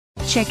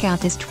Check out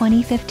this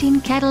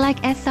 2015 Cadillac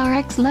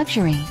SRX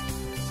Luxury.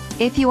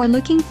 If you are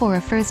looking for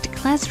a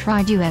first-class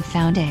ride, you have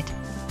found it.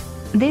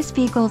 This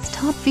vehicle's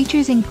top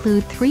features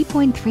include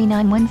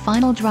 3.391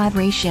 final drive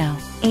ratio,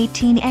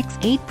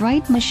 18x8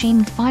 bright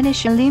machined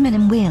finish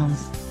aluminum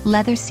wheels,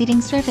 leather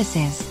seating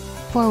surfaces,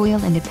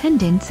 4-wheel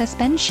independent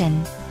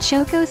suspension,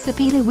 Choco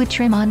Sapili wood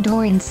trim on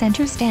door and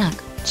center stack,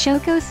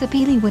 Choco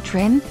Sapili wood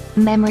trim,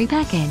 memory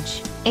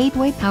package,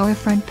 8-way power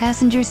front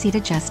passenger seat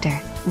adjuster,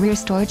 rear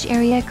storage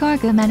area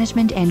cargo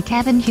management and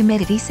cabin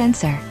humidity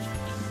sensor.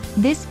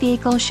 This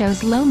vehicle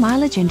shows low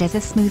mileage and has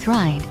a smooth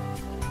ride.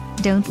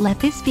 Don't let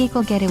this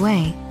vehicle get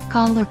away.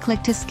 Call or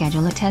click to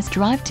schedule a test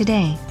drive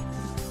today.